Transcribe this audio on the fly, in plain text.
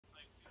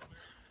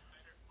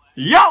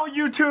Yo,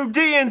 YouTube,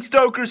 DN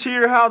Stokers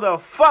here. How the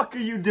fuck are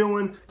you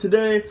doing?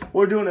 Today,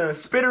 we're doing a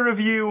spitter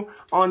review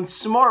on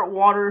Smart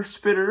Water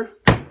Spitter.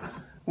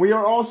 We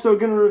are also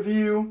going to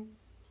review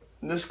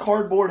this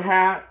cardboard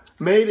hat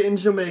made in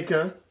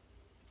Jamaica.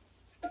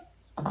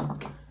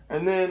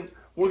 And then,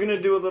 we're going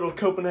to do a little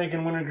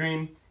Copenhagen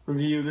Wintergreen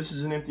review. This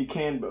is an empty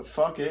can, but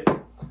fuck it.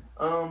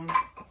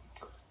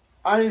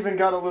 I even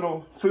got a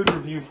little food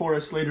review for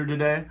us later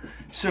today.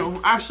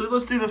 So, actually,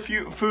 let's do the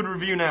food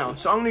review now.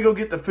 So, I'm going to go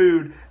get the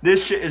food.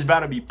 This shit is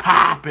about to be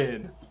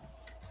popping.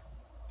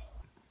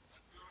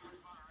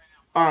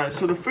 Alright,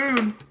 so the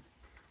food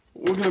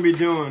we're going to be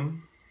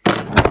doing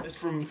is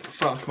from...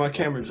 Fuck, my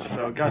camera just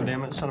fell. God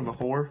damn it, son of a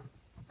whore.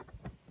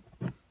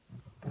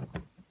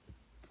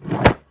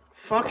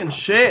 Fucking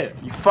shit.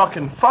 You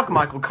fucking... Fuck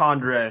Michael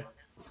Condrey.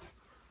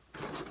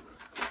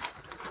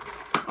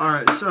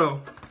 Alright,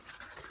 so...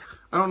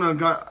 I don't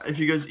know if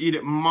you guys eat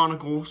at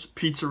Monocle's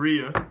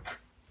Pizzeria,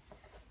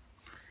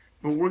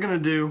 but we're going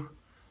to do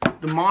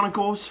the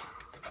Monocle's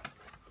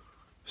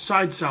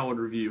side salad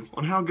review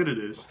on how good it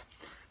is.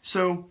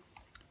 So,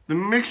 the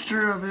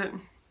mixture of it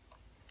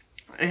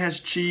has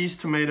cheese,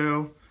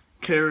 tomato,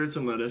 carrots,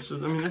 and lettuce. I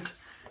mean,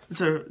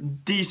 it's a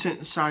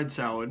decent side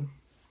salad.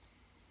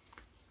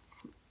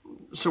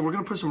 So we're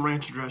going to put some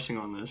ranch dressing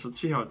on this. Let's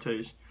see how it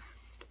tastes.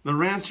 The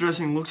ranch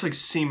dressing looks like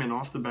semen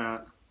off the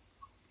bat.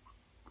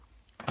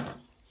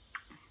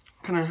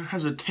 Kind of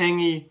has a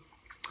tangy,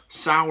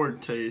 sour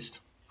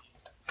taste.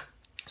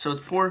 So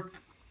let's pour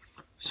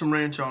some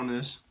ranch on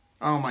this.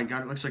 Oh my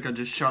god, it looks like I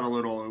just shot a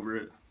lid all over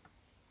it.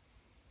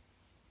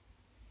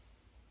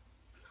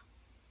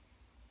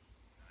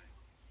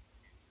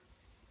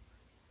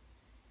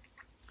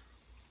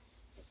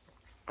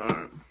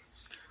 Alright.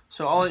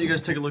 So I'll let you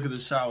guys take a look at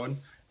this salad.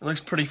 It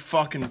looks pretty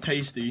fucking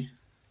tasty.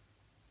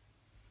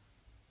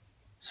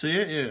 See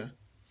it? Yeah.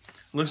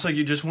 Looks like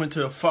you just went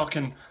to a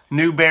fucking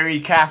Newberry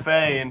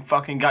Cafe and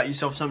fucking got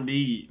yourself something to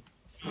eat.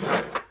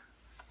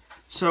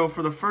 So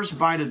for the first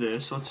bite of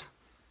this, I'm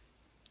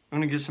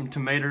gonna get some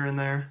tomato in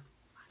there.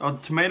 Oh,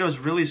 tomato's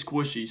really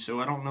squishy, so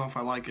I don't know if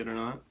I like it or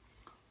not.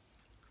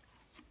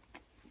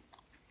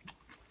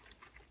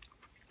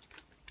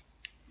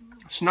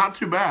 It's not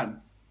too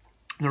bad.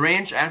 The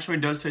ranch actually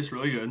does taste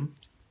really good.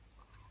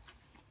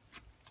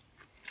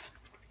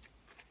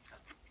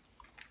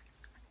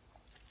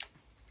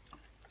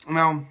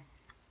 Now,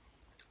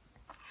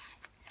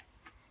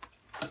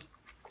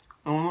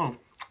 I don't know.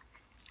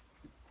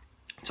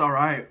 It's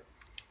alright.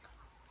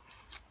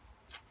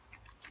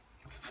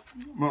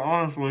 But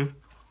honestly,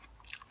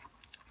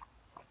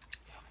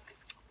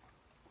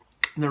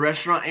 the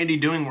restaurant Andy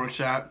Doing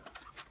works at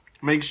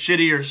makes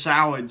shittier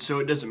salads, so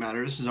it doesn't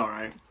matter. This is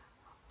alright.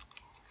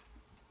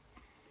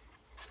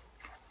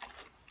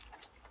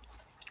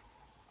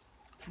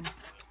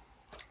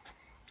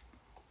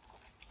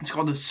 It's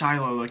called the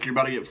silo, like you're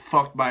about to get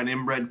fucked by an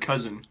inbred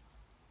cousin.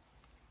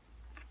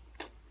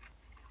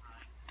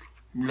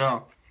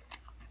 No.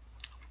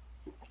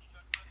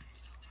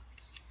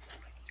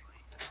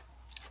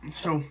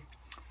 So,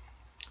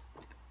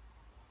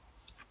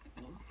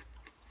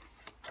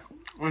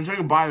 when I take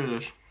a bite of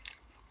this,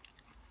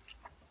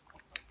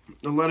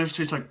 the lettuce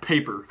tastes like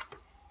paper.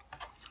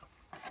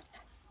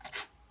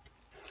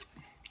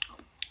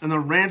 And the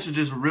ranch is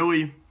just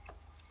really,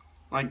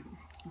 like,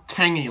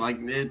 tangy, like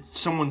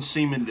someone's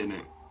semen in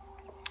it.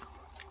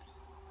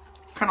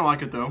 Kind of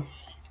like it, though.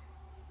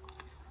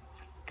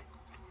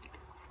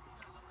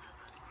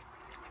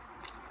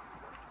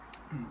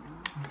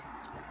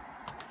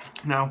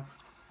 Now,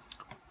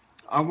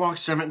 I walked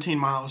 17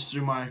 miles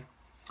through my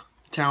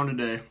town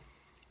today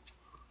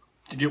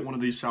to get one of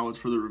these salads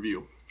for the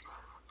review.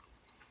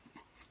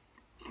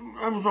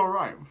 That was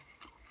alright.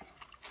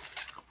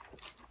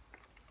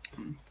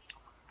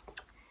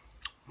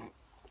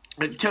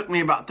 It took me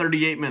about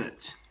 38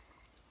 minutes.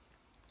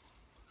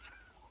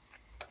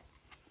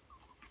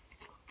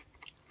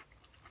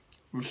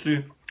 Let's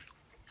see.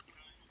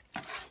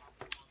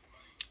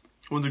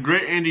 What the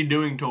great Andy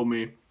Doing told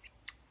me,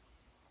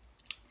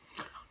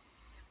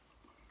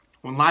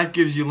 when life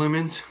gives you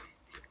lemons,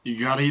 you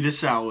gotta eat a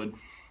salad.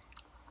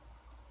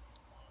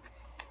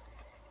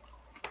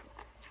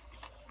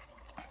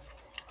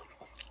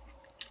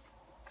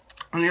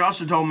 And he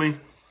also told me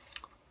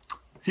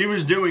he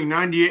was doing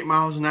 98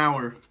 miles an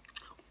hour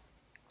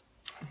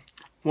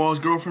while his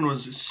girlfriend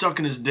was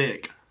sucking his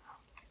dick.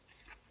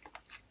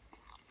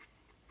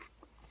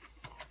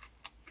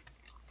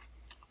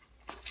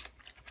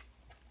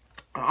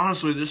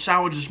 Honestly, this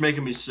salad just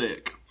making me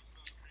sick.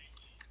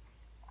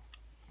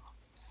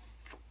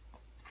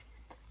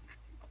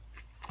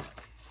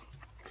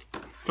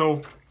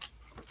 So,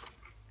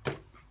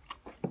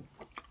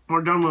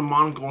 we're done with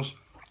Monocle's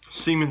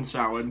semen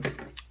salad.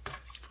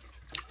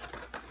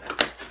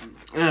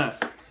 Yeah.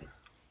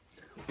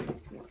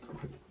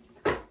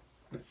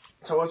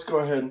 So let's go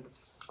ahead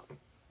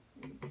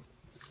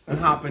and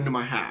hop into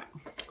my hat.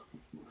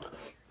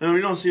 And we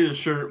don't see the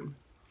shirt.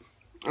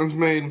 It's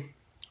made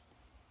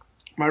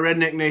by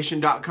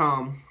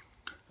rednecknation.com.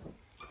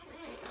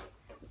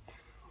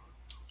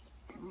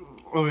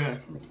 Oh yeah.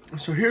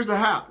 So here's the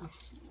hat.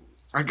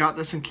 I got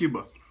this in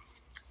Cuba.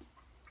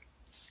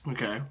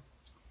 Okay.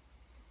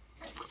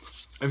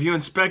 If you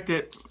inspect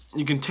it,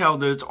 you can tell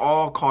that it's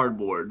all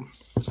cardboard.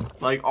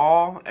 Like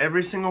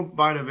every single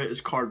bite of it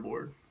is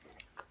cardboard.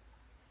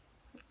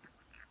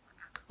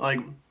 Like,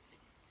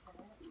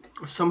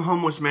 some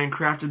homeless man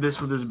crafted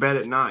this with his bed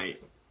at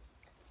night.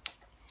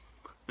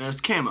 And it's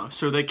camo,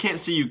 so they can't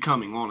see you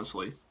coming,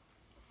 honestly.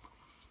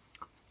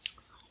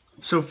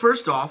 So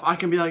first off, I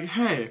can be like,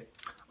 hey,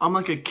 I'm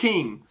like a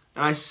king,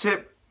 and I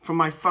sip from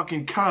my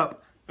fucking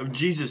cup of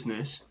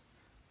Jesusness.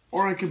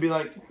 Or I could be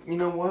like, you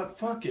know what,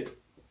 fuck it.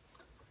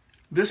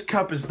 This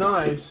cup is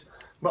nice,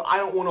 but I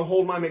don't want to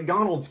hold my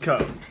McDonald's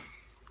cup.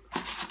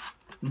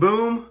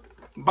 Boom,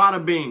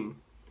 bada bing.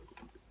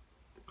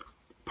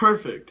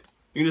 Perfect.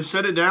 You can just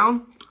set it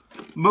down,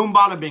 boom,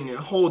 bada bing, it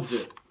holds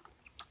it.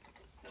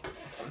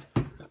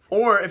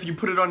 Or if you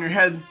put it on your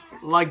head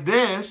like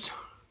this,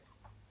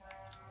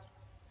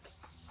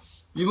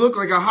 you look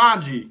like a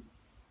Haji.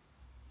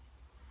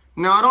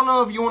 Now, I don't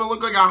know if you want to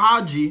look like a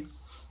Haji,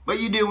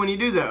 but you do when you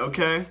do that,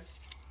 okay?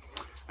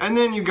 And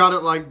then you got it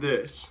like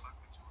this.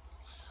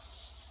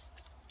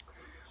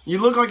 You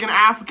look like an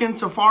African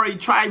safari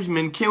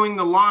tribesman killing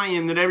the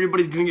lion that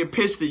everybody's going to get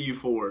pissed at you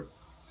for.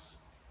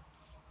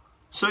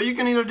 So you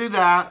can either do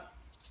that,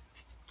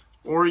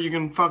 or you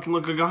can fucking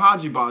look like a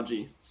Haji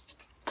Baji.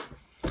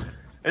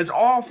 It's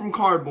all from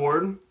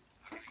cardboard.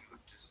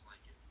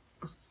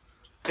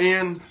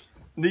 And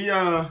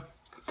the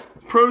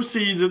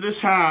proceeds of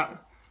this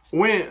hat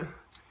went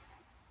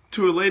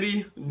to a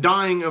lady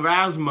dying of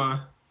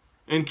asthma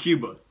in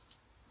Cuba.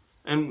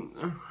 And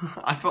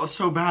I felt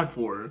so bad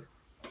for her.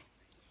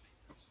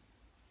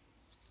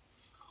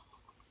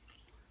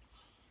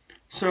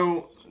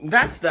 So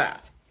that's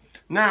that.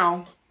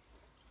 Now,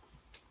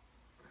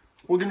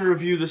 we're going to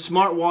review the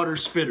Smart Water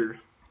Spitter.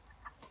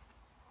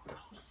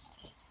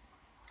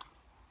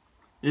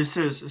 It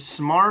says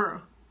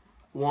Smart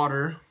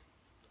Water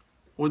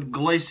with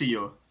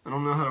Glacio. I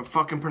don't know how to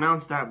fucking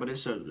pronounce that, but it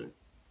says it.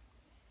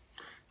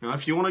 Now,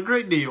 if you want a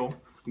great deal,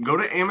 go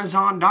to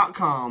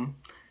Amazon.com,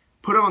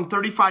 put on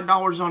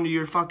 $35 onto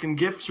your fucking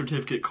gift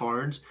certificate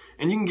cards,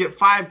 and you can get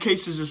 5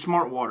 cases of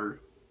Smart Water.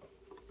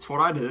 That's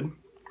what I did.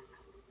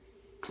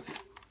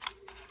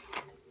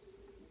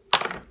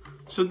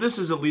 So this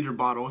is a liter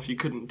bottle, if you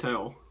couldn't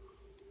tell.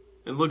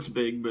 It looks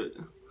big, but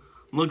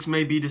looks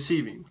may be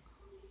deceiving.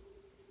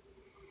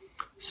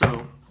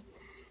 So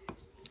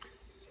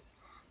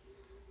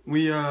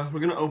we're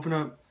gonna open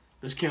up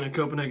this can of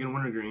Copenhagen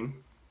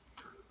Wintergreen.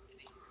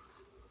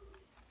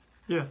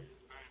 Yeah.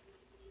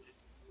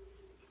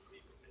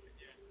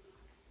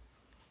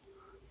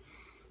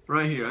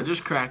 Right here, I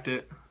just cracked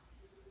it.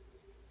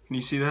 Can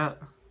you see that?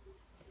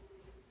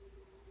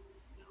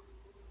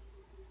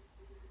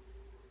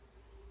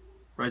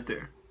 Right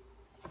there.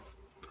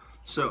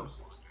 So,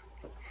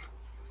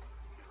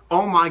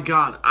 oh my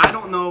god, I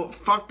don't know,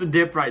 fuck the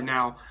dip right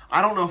now.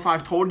 I don't know if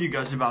I've told you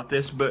guys about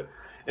this, but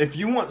if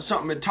you want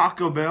something at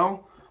Taco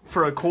Bell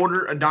for a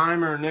quarter, a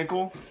dime, or a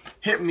nickel,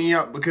 hit me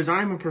up, because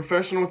I'm a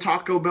professional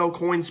Taco Bell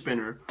coin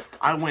spinner.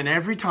 I win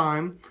every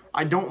time.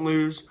 I don't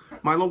lose.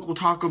 My local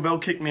Taco Bell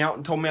kicked me out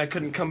and told me I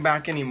couldn't come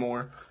back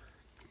anymore.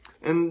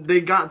 And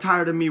they got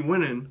tired of me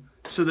winning,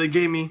 so they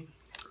gave me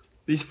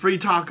these free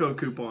taco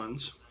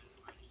coupons.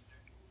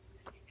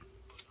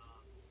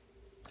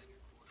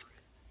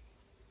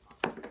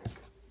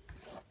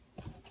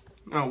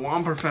 Oh, well,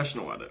 I'm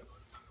professional at it.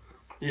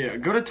 Yeah,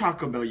 go to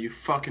Taco Bell, you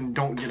fucking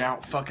don't get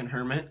out fucking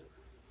hermit.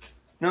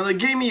 Now, they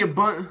gave me a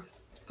bunch,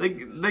 they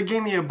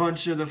gave me a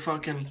bunch of the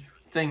fucking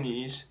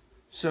thingies.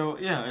 So,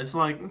 yeah, it's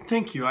like,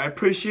 thank you, I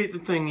appreciate the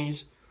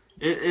thingies.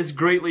 It's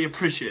greatly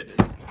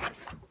appreciated.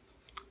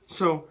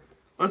 So,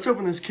 let's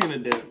open this can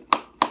of dip.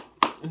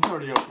 It's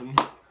already open.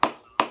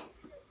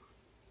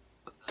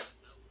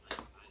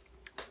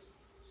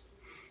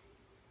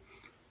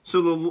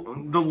 So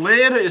the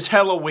lid is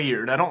hella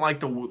weird. I don't like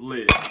the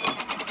lid.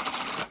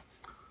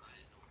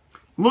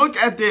 Look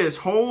at this.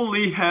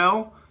 Holy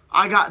hell.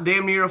 I got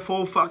damn near a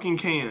full fucking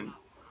can.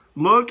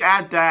 Look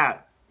at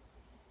that.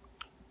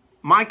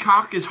 My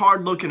cock is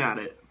hard looking at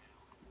it.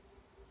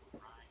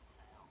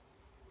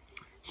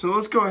 So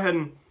let's go ahead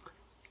and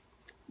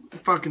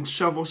fucking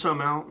shovel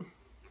some out.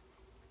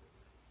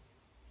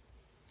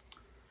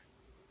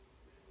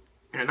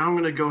 And I'm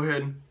going to go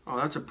ahead. Oh,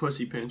 that's a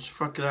pussy pinch.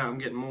 Fuck that. I'm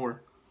getting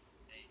more.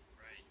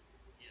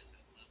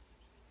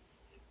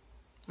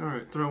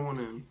 Alright, throw one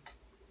in.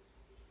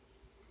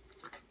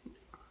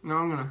 Now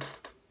I'm gonna...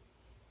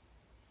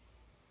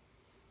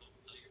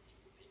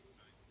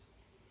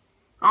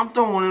 I'm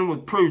throwing in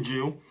with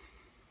Pruju.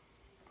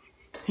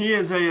 He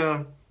is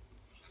a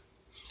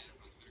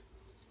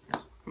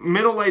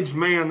middle-aged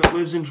man that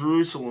lives in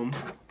Jerusalem.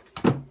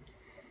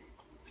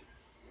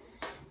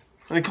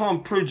 They call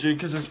him Pruju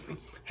because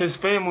his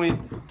family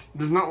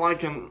does not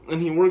like him,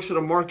 and he works at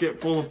a market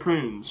full of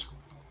prunes.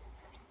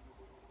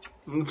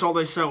 And that's all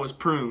they sell is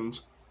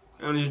prunes.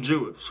 And he's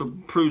Jewish, so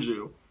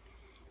Pruju.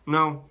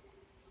 Now,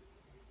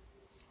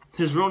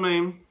 his real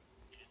name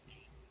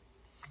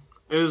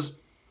is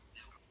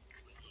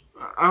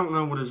I don't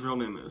know what his real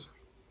name is.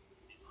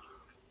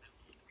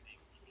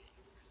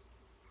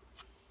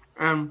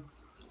 And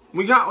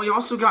we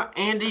also got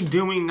Andy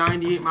doing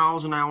 98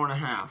 miles an hour and a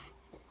half.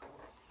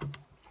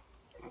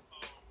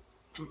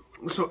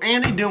 So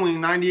Andy doing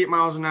 98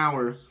 miles an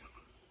hour,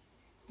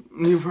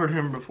 you've heard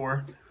him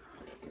before.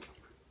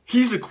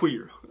 He's a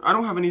queer. I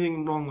don't have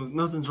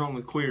nothing's wrong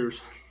with queers.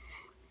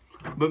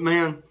 But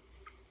man,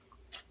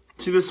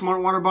 see this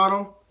Smart Water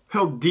bottle?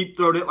 He'll deep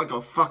throat it like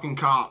a fucking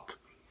cock.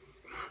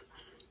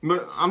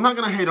 But I'm not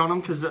gonna hate on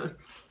him because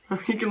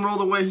he can roll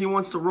the way he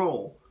wants to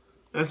roll.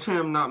 That's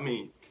him, not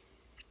me.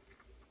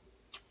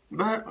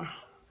 But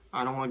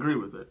I don't agree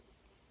with it.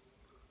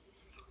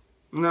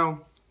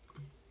 No.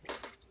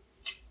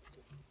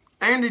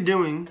 Andy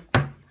Doing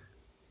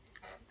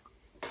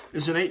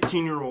is an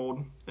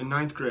 18-year-old in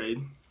 9th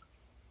grade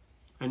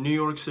in New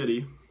York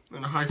City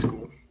in a high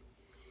school.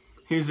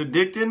 He's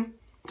addicted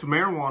to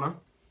marijuana.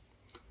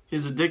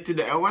 He's addicted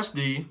to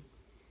LSD.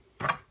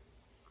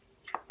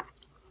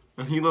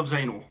 And he loves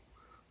anal.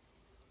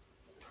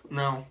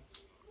 Now,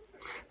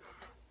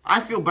 I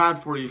feel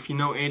bad for you if you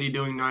know Andy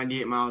doing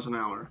 98 miles an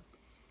hour.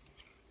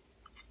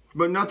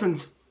 But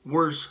nothing's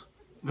worse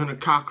than a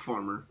cock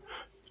farmer.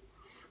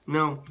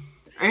 No,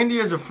 Andy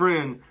has a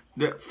friend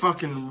that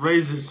fucking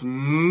raises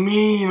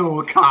mean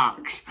old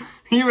cocks.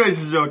 He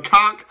raises a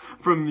cock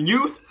from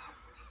youth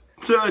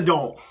to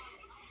adult.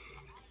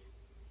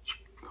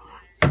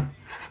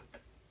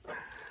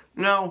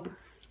 Now,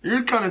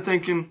 you're kind of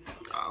thinking,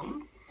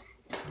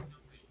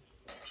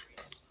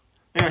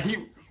 yeah,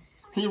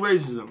 he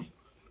raises them.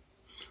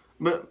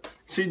 But,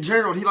 see,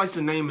 Gerald, he likes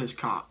to name his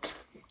cocks.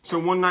 So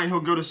one night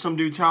he'll go to some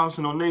dude's house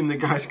and he'll name the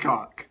guy's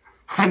cock.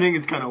 I think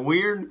it's kind of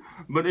weird,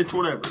 but it's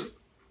whatever.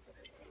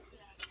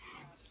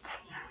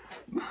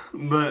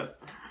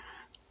 But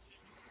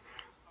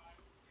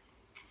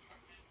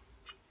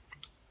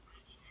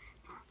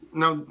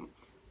now,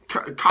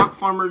 cock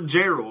farmer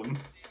Gerald,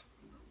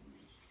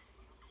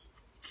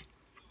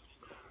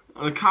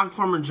 the cock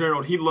farmer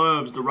Gerald, he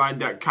loves to ride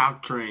that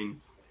cock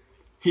train.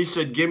 He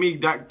said, "Give me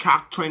that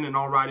cock train and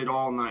I'll ride it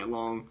all night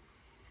long."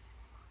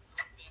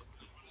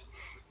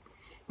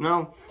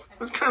 Now,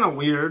 that's kind of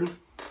weird.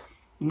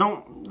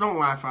 Don't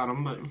laugh at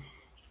him, but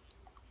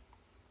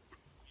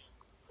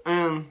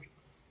and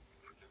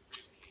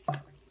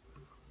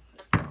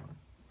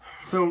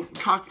so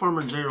cock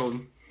farmer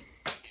Gerald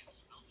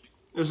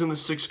is in the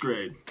 6th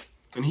grade,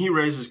 and he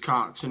raises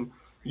cocks, and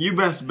you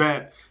best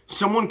bet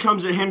someone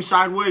comes at him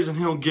sideways and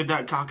he'll give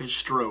that cock a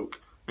stroke,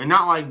 and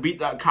not like beat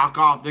that cock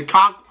off. The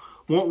cock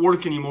won't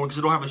work anymore because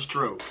it'll have a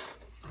stroke.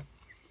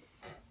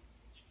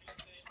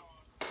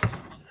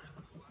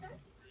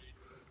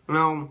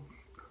 Now,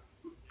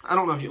 I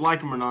don't know if you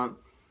like him or not,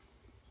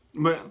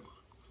 but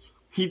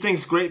he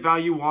thinks Great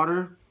Value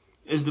water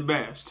is the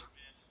best.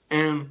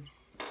 And,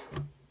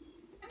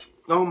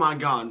 oh my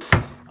god,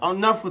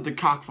 enough with the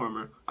cock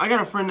farmer. I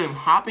got a friend named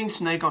Hopping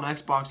Snake on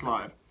Xbox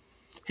Live.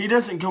 He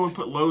doesn't go and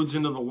put loads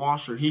into the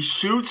washer. He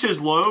shoots his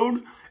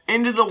load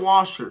into the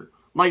washer.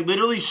 Like,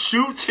 literally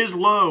shoots his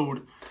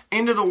load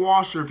into the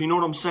washer, if you know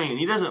what I'm saying.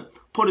 He doesn't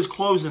put his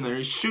clothes in there.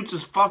 He shoots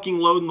his fucking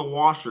load in the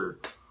washer.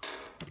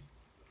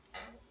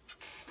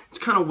 It's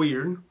kind of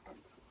weird.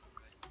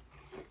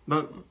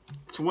 But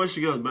it's the way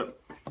she goes.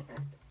 But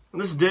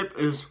this dip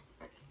is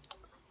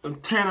a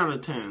 10 out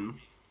of 10.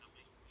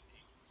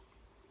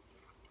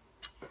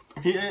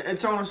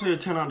 It's honestly a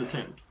 10 out of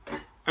 10.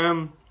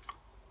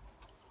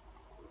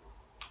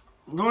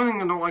 The only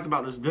thing I don't like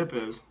about this dip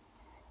is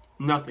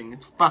nothing.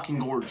 It's fucking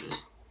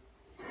gorgeous.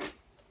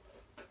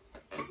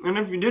 And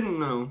if you didn't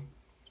know,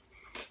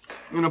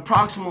 in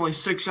approximately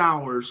 6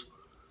 hours,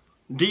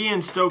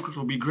 D.N. Stokers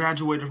will be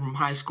graduated from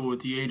high school at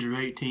the age of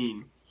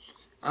 18.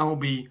 I will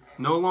be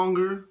no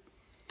longer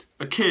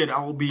a kid.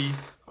 I will be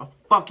a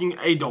fucking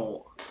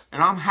adult.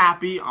 And I'm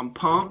happy. I'm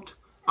pumped.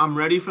 I'm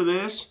ready for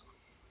this.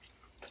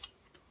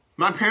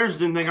 My parents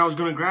didn't think I was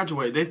going to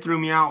graduate. They threw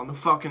me out in the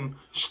fucking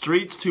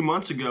streets 2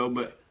 months ago.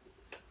 But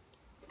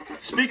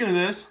speaking of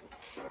this,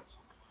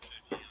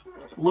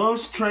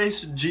 Los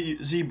Tres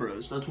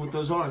Zebras. That's what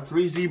those are.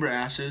 3 zebra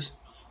asses.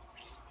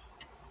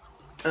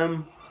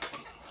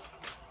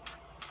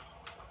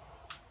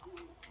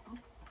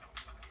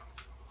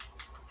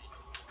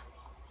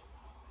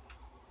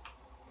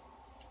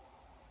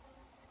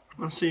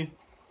 Let's see.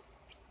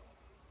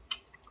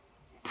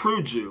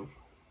 Pruju.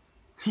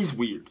 He's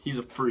weird. He's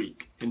a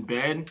freak. In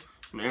bed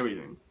and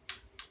everything.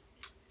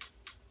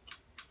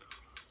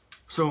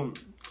 So,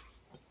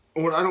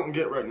 what I don't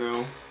get right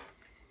now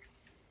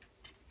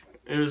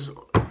is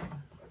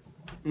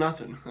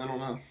nothing. I don't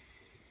know.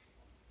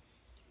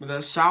 But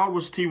that salad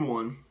was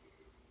T1.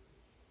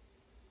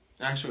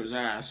 Actually, it was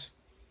ass.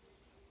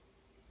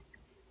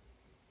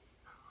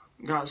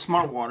 Got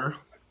Smart Water.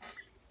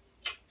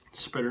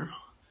 Spitter.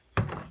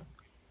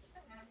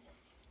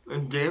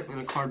 And dip and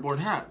a cardboard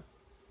hat.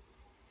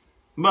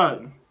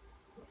 But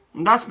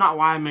that's not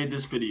why I made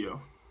this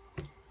video.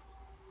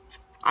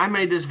 I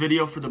made this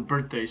video for the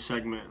birthday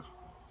segment.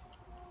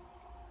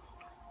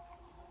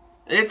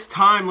 It's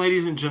time,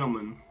 ladies and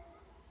gentlemen.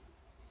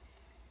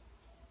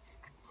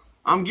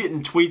 I'm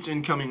getting tweets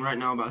incoming right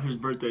now about whose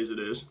birthdays it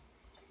is.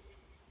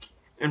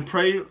 And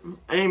pray,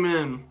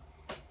 amen.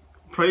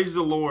 Praise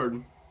the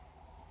Lord.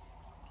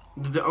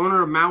 The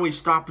owner of Maui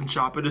Stop and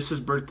Shop, it is his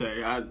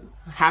birthday.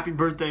 Happy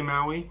birthday,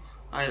 Maui.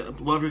 I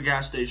love your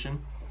gas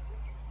station.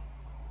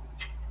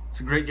 It's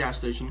a great gas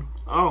station.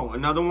 Oh,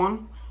 another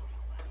one.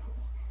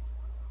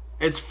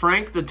 It's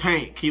Frank the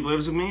Tank. He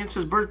lives with me. It's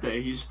his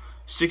birthday. He's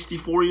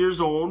 64 years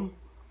old.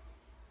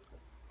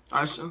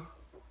 I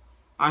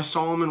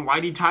saw him in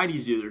whitey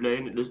tighties the other day,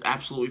 and it just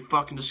absolutely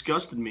fucking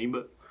disgusted me,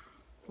 but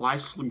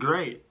life's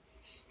great.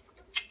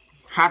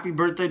 Happy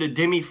birthday to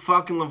Demi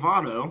fucking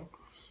Lovato.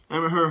 I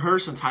haven't heard her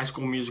since High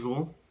School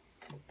Musical.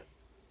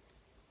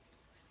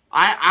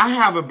 I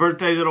have a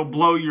birthday that'll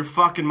blow your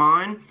fucking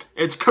mind.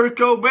 It's Kurt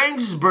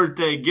Cobain's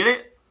birthday. Get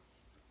it?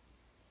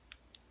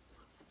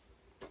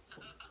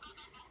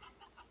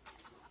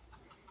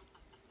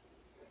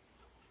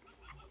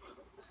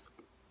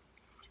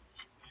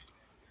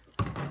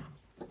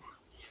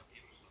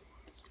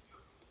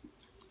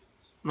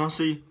 Now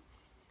see,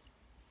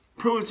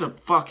 Pruitt's a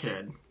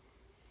fuckhead.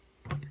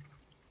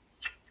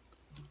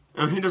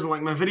 And he doesn't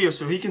like my video,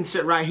 so he can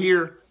sit right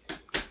here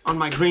on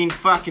my green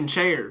fucking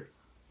chair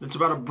that's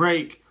about to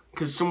break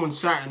because someone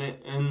sat in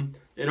it and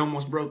it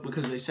almost broke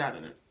because they sat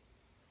in it.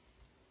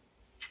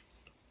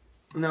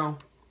 No.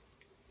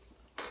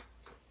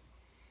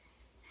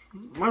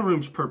 My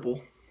room's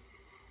purple.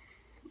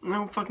 I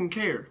don't fucking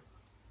care.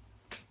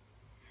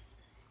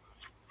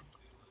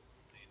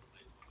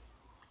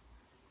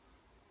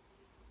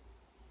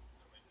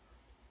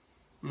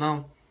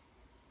 No.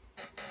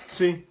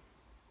 See?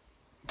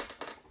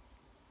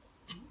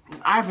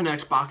 I have an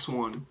Xbox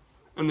One,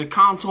 and the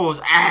console is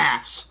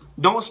ass.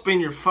 Don't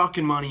spend your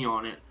fucking money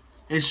on it.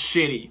 It's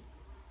shitty.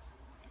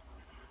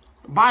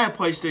 Buy a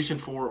PlayStation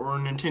 4 or a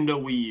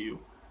Nintendo Wii U.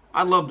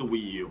 I love the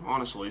Wii U,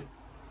 honestly.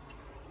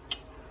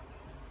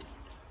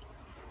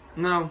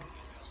 No.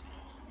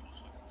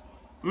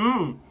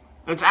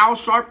 It's Al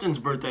Sharpton's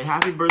birthday.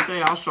 Happy birthday,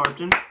 Al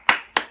Sharpton.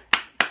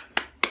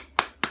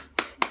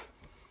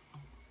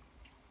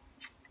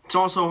 It's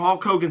also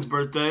Hulk Hogan's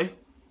birthday.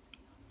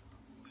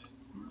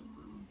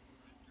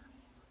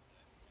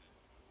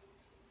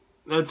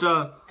 That's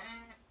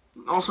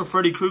also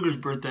Freddy Krueger's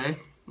birthday.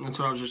 That's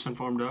what I was just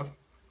informed of.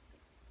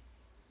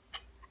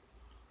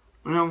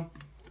 You know,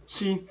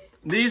 see,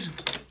 these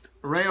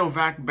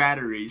Rayovac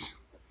batteries,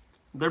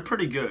 they're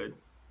pretty good.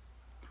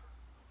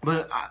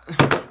 But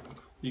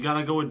you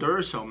gotta go with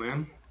Duracell,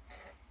 man.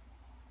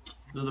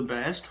 They're the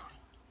best.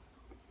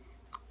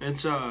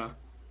 It's,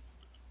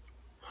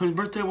 whose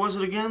birthday was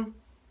it again?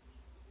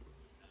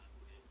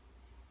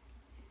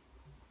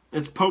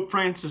 It's Pope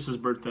Francis's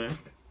birthday.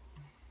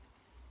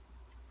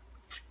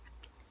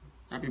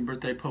 Happy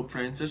birthday, Pope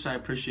Francis. I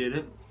appreciate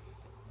it.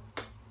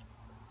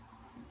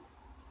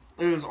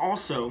 It is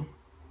also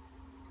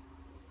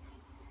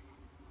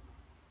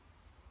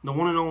the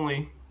one and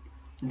only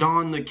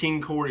Don the King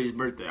Corey's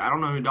birthday. I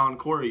don't know who Don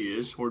Corey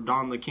is, or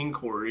Don the King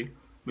Corey,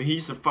 but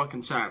he's a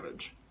fucking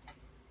savage.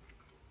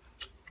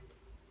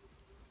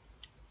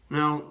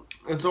 Now,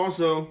 it's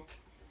also,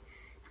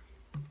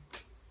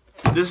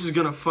 this is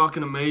gonna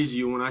fucking amaze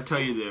you when I tell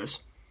you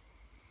this,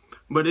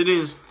 but it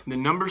is the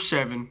number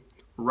 7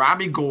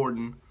 Robbie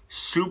Gordon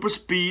Super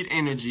Speed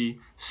Energy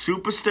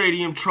Super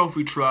Stadium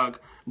Trophy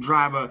Truck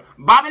driver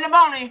Bobby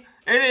Labonte.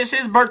 It is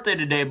his birthday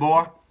today,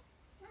 boy.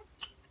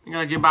 You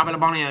gotta give Bobby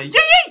Labonte a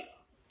yee!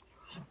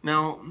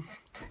 Now,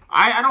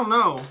 I don't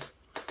know,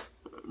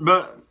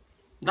 but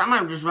that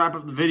might just wrap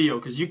up the video,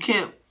 because you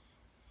can't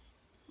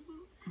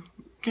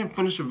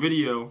finish a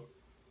video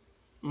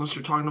unless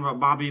you're talking about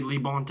Bobby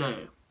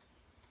Labonte.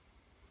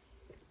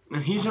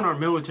 And he's in our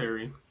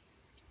military.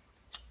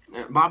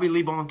 Bobby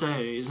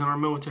Labonte is in our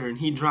military, and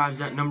he drives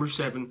that number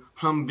 7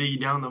 Humvee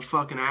down the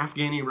fucking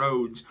Afghani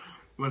roads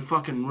with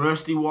fucking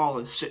Rusty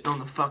Wallace sitting on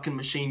the fucking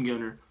machine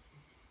gunner.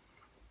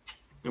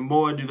 And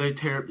boy, do they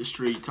tear up the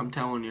streets, I'm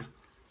telling you.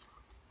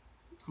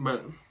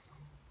 But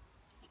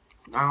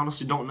I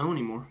honestly don't know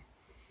anymore.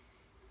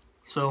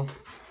 So,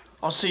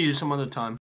 I'll see you some other time.